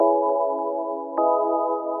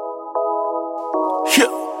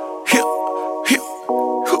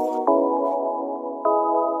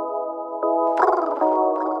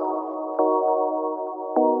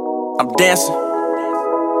dancing.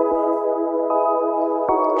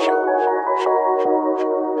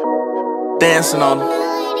 Dancing on them.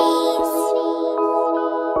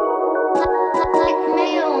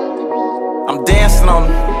 I'm dancing on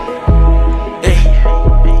them. Hey,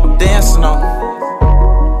 I'm dancing on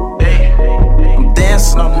them. Hey, I'm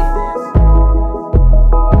dancing on them.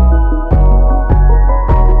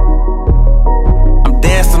 I'm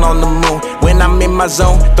dancing on the moon when I'm in my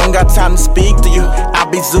zone. Don't got time to speak to you. I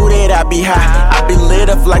be zooted, I be high. I be lit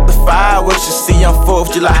up like the fireworks you see on 4th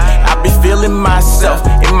of July. I be feeling myself.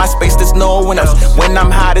 In my space there's no one else. When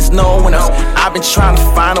I'm high there's no one else. I've been trying to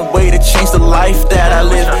find a way to change the life that I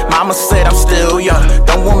live. Mama said I'm still young.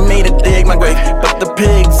 Don't want me to dig my grave, but the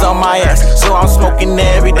pig's on my ass, so I'm smoking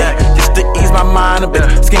every day just to ease my mind a bit.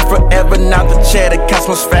 Skin forever, not the cheddar.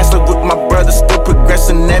 Cosmos faster with my brother, still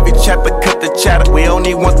progressing every chapter. Cut the chatter, we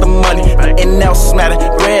only want the money, nothing else matter.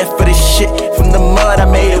 Bread for this shit, from the mud I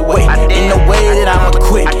made it way. In the way that I'ma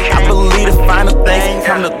quit, I believe the final things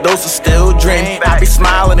come to those who still dream. I be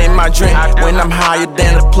smiling in my dream when I'm higher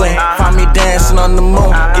than a plane. Find me dancing on the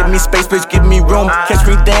moon, give me space, bitch, give me room. Catch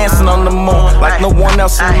me dancing on the moon like no one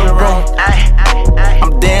else in the room.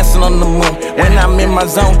 I'm dancing on the moon when I'm in my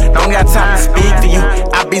zone. Don't got time to speak to you.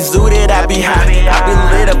 I be zooted, I be high. I be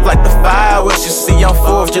lit up like the fireworks you see on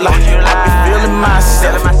 4th of July. I be feeling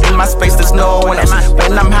myself. In my space there's no one else.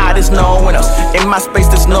 When I'm high there's no one else. In my space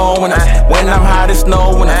there's no one else. When I'm high there's no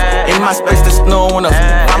one else. In my space there's no one else.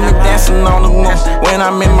 I'm dancing on the moon when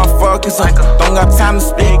I'm in my focus zone. Don't got time to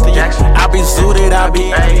speak to you. I be zooted, I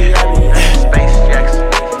be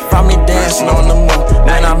find me dancing on the moon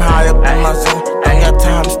when I'm high up in my zone. Ain't got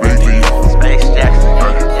time to speak.